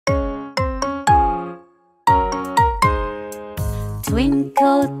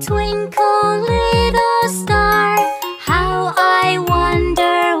Twinkle, twinkle, little star, how I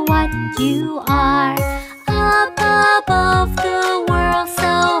wonder what you are. Up above the world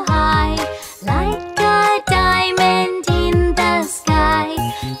so high, like a diamond in the sky.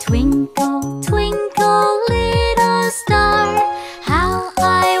 Twinkle, twinkle, little star, how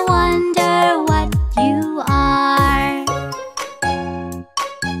I wonder what you are.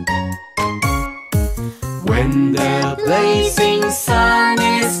 When the blazing sun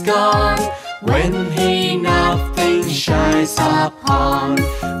is gone, when he nothing shines upon,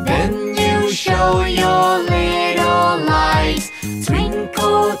 then you show your little light.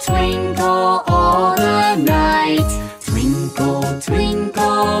 Twinkle, twinkle all the night. Twinkle,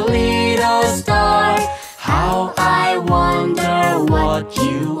 twinkle little star, how I wonder what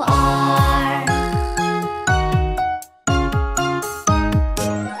you are.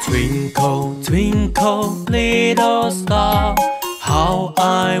 Twinkle, twinkle little star, how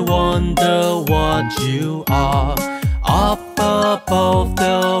I wonder what you are. Up above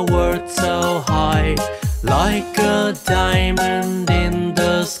the world so high, like a diamond in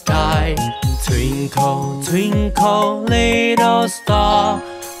the sky. Twinkle, twinkle little star,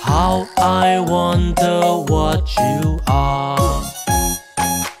 how I wonder what you are.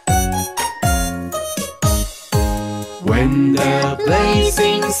 When the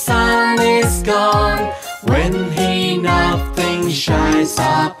blazing sun is gone, when he nothing shines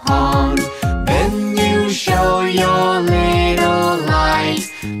upon, then you show your little light.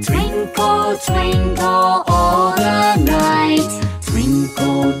 Twinkle, twinkle all the night.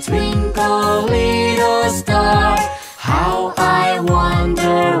 Twinkle, twinkle